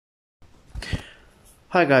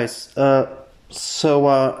Hi guys. As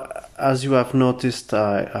you have noticed,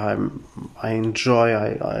 I enjoy,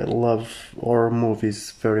 I love horror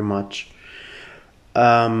movies very much.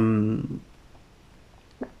 Um,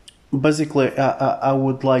 Basically, I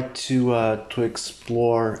would like to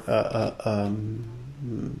explore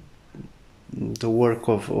the work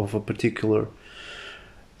of a particular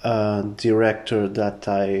director that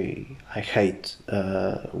I hate,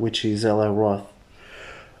 which is Eli Roth.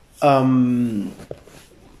 Um,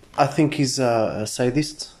 I think he's a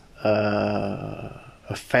sadist, a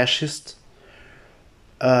fascist.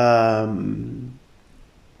 Um,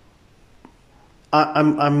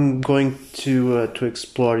 I'm going to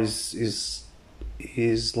explore his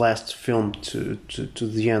last film to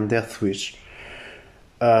the end, Death Wish,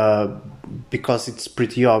 uh, because it's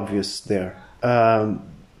pretty obvious there.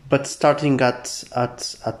 But starting at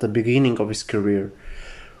the beginning of his career,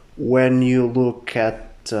 when you look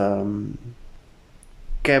at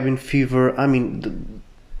Cabin Fever, I mean,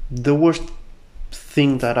 the worst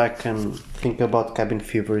thing that I can think about Cabin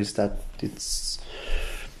Fever is that it's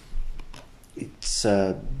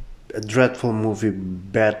a dreadful movie,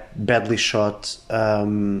 badly shot.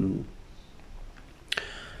 Um,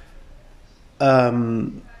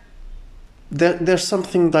 there's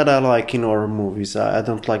something that I like in horror movies. I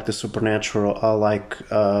don't like the supernatural. I like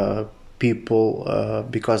people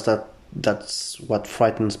because that's what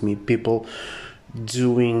frightens me. People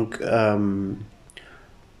doing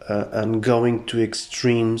and going to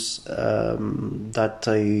extremes that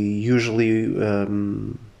I usually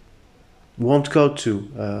won't go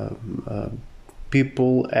to.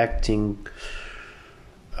 People acting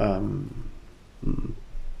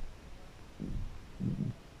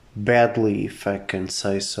badly, if I can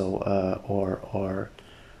say so, or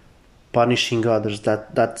punishing others.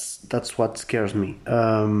 That's what scares me.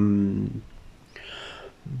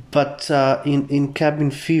 But in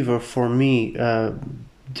Cabin Fever, for me,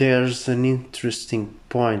 there's an interesting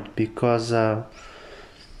point because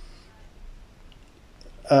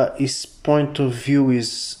his point of view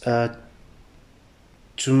is to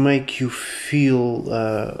make you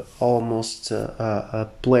feel almost a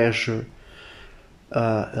pleasure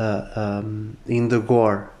in the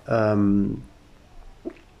gore,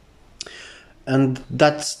 and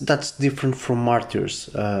that's different from Martyrs,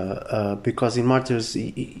 because in Martyrs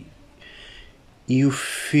you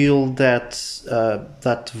feel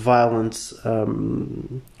that violence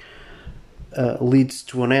leads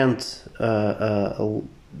to an end.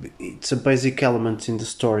 It's a basic element in the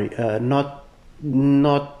story, not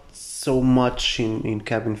so much in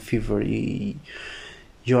Cabin Fever.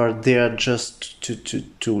 You're there just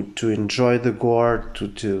to enjoy the gore,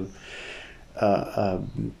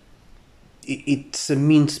 it's a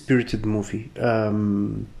mean-spirited movie,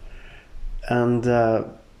 and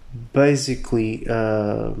basically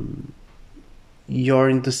you're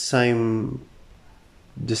in the same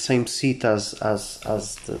seat as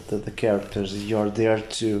the characters. You're there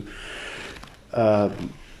to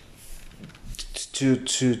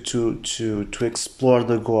explore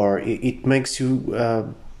the gore. It makes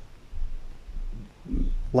you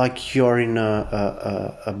like you're in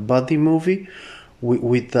a buddy movie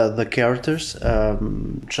with the characters,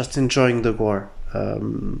 just enjoying the gore.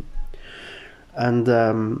 And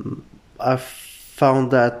I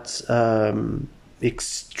found that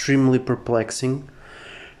extremely perplexing,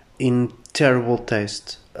 in terrible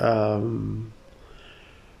taste.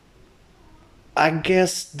 I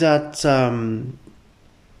guess that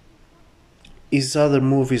his other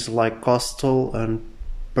movies like Hostel, and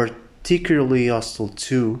particularly Hostel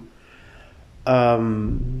 2,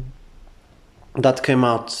 that came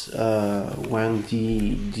out when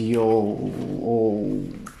the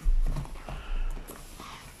old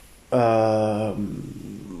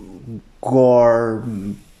gore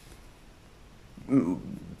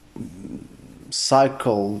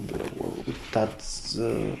cycle that's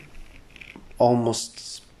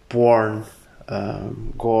almost born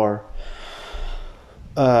gore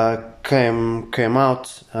came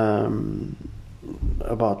out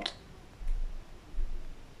about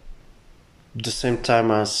the same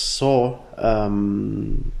time as Saw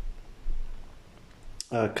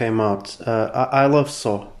came out. I love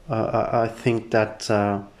Saw. I think that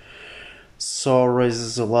Saw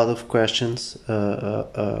raises a lot of questions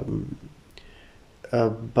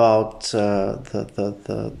about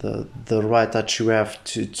the right that you have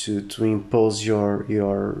to impose your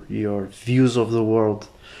views of the world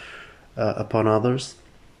upon others.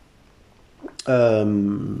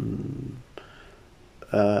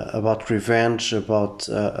 About revenge, about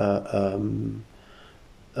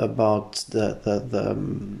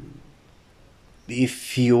the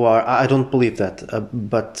if you are, I don't believe that,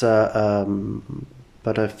 but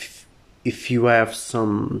if you have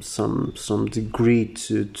some degree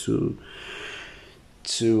to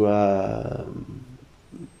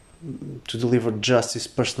deliver justice,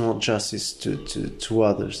 personal justice to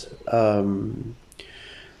others.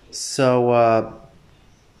 So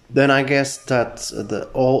then I guess that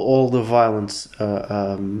all the violence,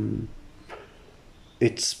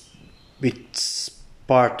 it's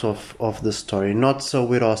part of the story. Not so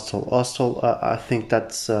with Hostel. Hostel, I think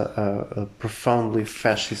that's a profoundly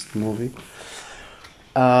fascist movie,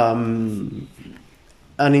 and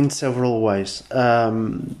in several ways.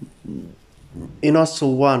 In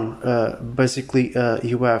Hostel 1, basically,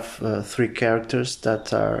 you have three characters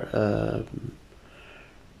that are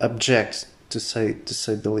abject, to say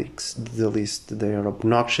the least. They are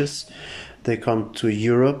obnoxious. They come to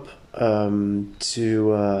Europe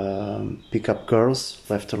to pick up girls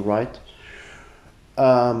left and right.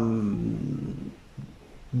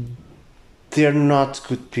 They're not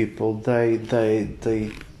good people. They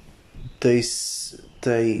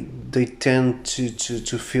tend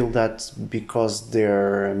to feel that because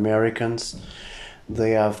they're Americans,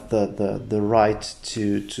 they have the right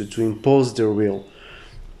to impose their will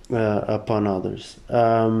upon others.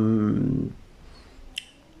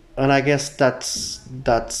 And I guess that's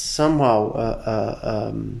somehow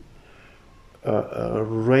a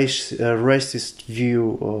racist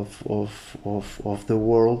view of the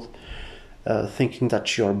world, thinking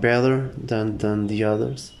that you're better than the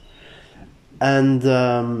others. And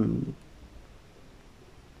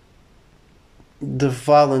the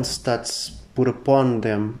violence that's put upon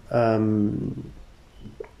them,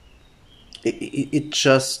 it's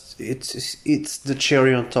the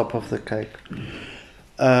cherry on top of the cake.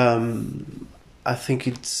 I think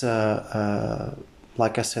it's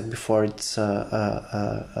like I said before, it's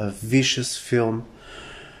a vicious film.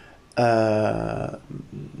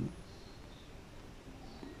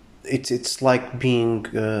 It's like being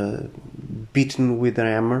beaten with a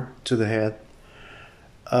hammer to the head.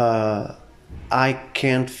 I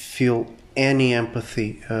can't feel any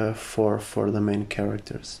empathy for the main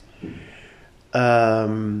characters.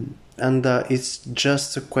 And it's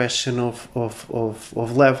just a question of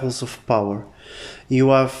levels of power. You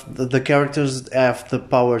have the characters have the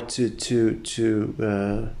power to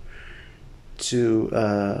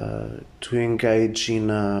engage in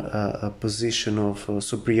a position of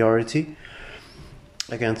superiority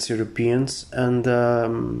against Europeans, and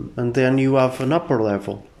then you have an upper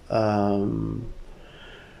level.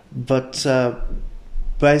 But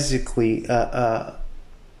basically,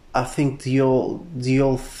 I think the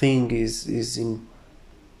whole thing is in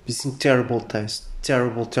terrible taste.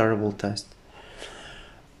 Terrible taste.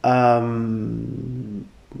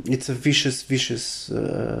 It's a vicious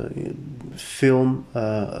film,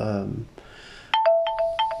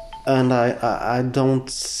 and I don't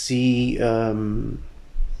see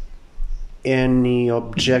any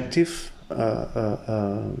objective,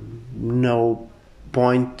 no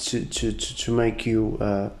point to make you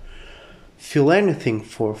feel anything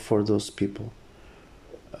for those people.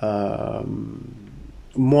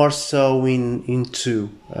 More so in two.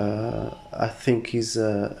 I think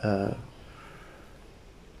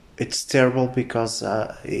it's terrible because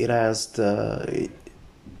it has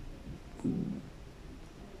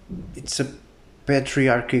it's a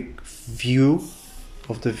patriarchic view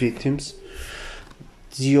of the victims.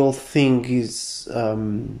 The whole thing is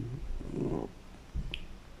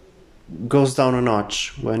goes down a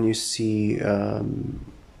notch when you see a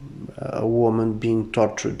woman being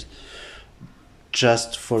tortured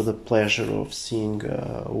just for the pleasure of seeing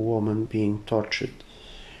a woman being tortured.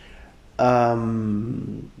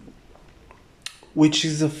 Which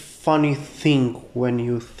is a funny thing when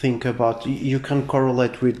you think about. You can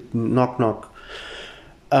correlate with Knock Knock,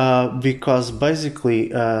 because basically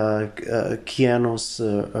Keanu's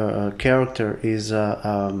character is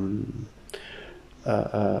a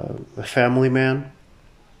family man.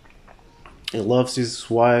 He loves his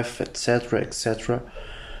wife, etc., etc.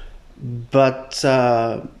 But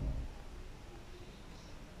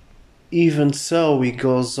even so, he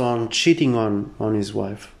goes on cheating on his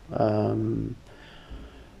wife.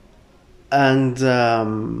 And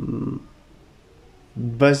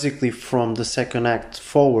basically from the second act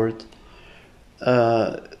forward,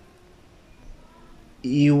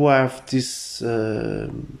 you have this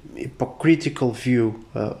hypocritical view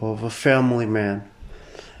of a family man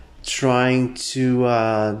trying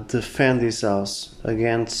to defend his house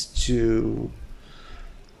against two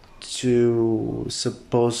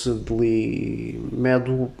supposedly mad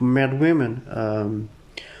women.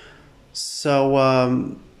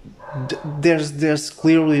 So there's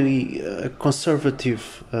clearly a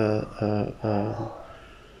conservative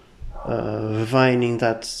vein in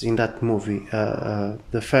that movie.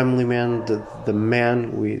 The family man, the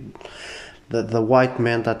man with the white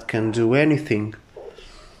man that can do anything,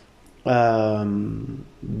 but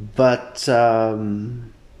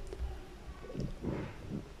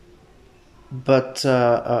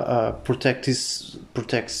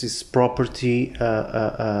protects his property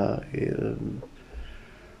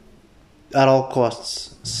at all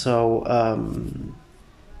costs. So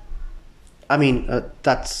I mean,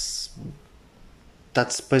 that's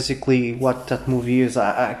basically what that movie is.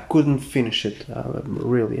 I couldn't finish it.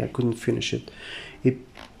 Really, I couldn't finish it. It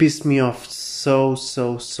pissed me off so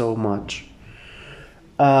much.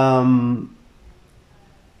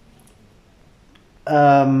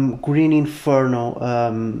 Green Inferno.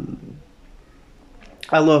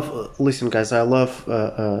 I love. Listen, guys. I love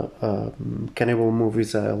cannibal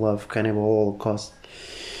movies. I love Cannibal Holocaust.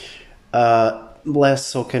 Less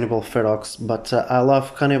so Cannibal Ferox, but I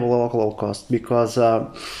love Cannibal Holocaust because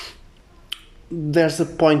there's a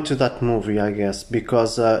point to that movie, I guess,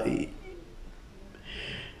 because it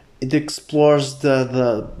explores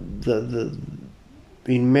the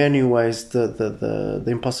in many ways the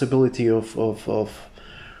impossibility of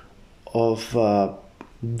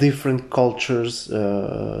different cultures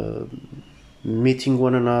meeting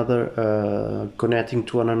one another, connecting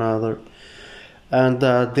to one another. And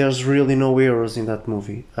there's really no heroes in that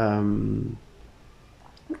movie.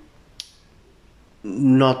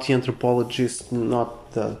 Not the anthropologist,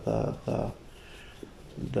 not the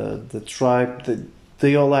tribe.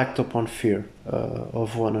 They all act upon fear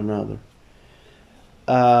of one another.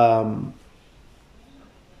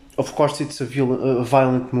 Of course, it's a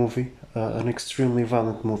violent movie, an extremely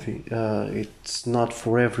violent movie. It's not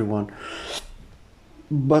for everyone,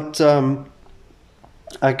 but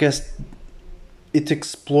I guess it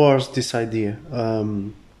explores this idea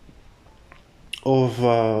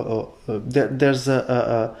there's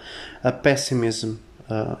a pessimism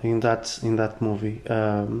in that movie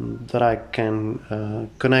that I can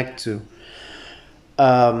connect to.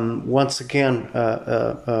 Once again,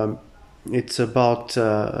 it's about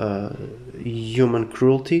human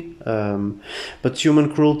cruelty, but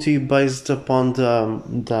human cruelty based upon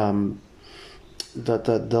the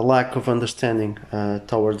lack of understanding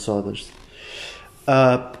towards others.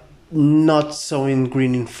 Not so in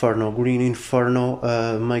Green Inferno. Green Inferno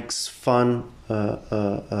makes fun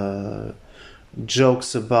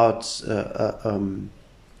jokes about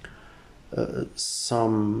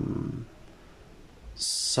some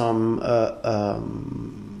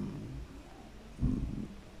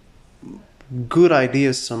good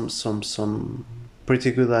ideas, some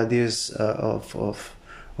pretty good ideas of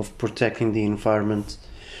protecting the environment,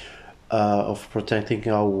 of protecting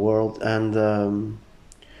our world, and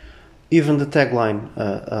even the tagline,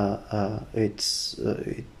 it's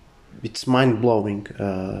mind blowing.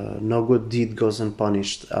 No good deed goes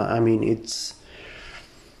unpunished. I mean, it's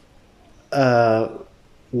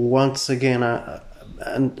once again,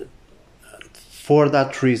 and for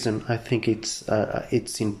that reason, I think it's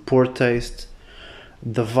in poor taste.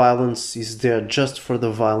 The violence is there just for the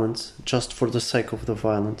violence, just for the sake of the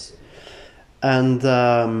violence. And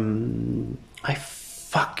I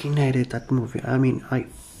fucking hated that movie. I mean, I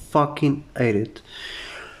fucking hate it.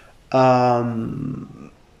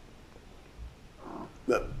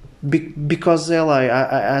 Because LA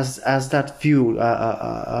as that view,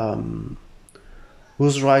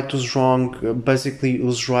 who's right, who's wrong. Basically,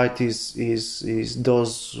 who's right is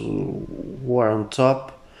those who are on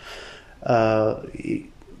top.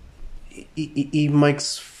 He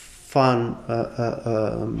makes fun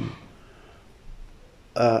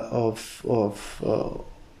of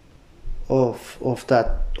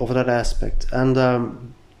that aspect, and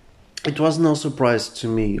it was no surprise to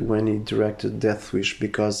me when he directed Death Wish,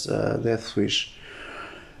 because Death Wish,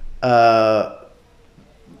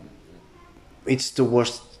 it's the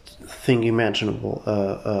worst thing imaginable.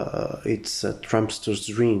 It's a Trumpster's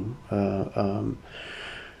dream.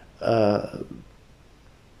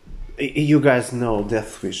 You guys know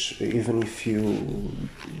Death Wish, even if you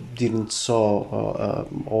didn't saw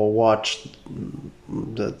or watched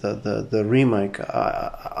the remake.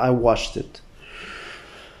 I watched it.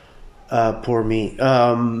 Poor me.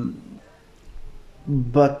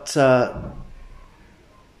 But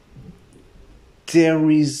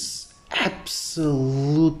there is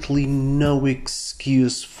absolutely no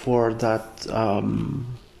excuse for that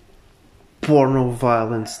porno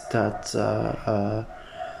violence, that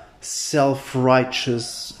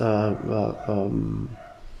self-righteous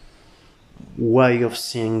way of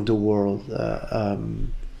seeing the world.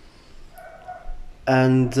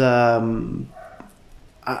 and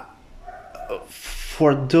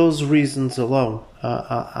for those reasons alone,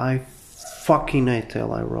 I fucking hate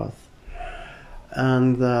Eli Roth.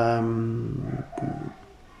 And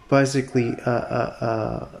basically,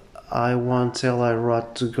 I want Eli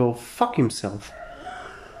Roth to go fuck himself.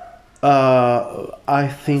 I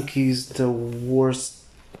think he's the worst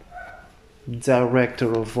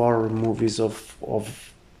director of horror movies, of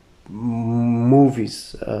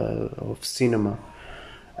cinema.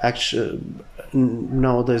 Actually,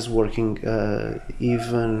 nowadays working,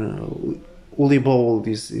 even Uli Bold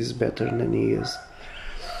is better than he is.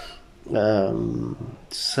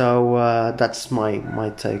 So that's my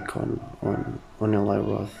take on Eli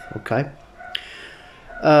Roth. Okay.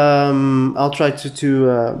 I'll try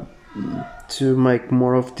to make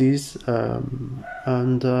more of these,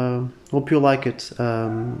 and hope you like it.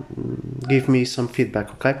 Give me some feedback.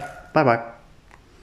 Okay. Bye bye.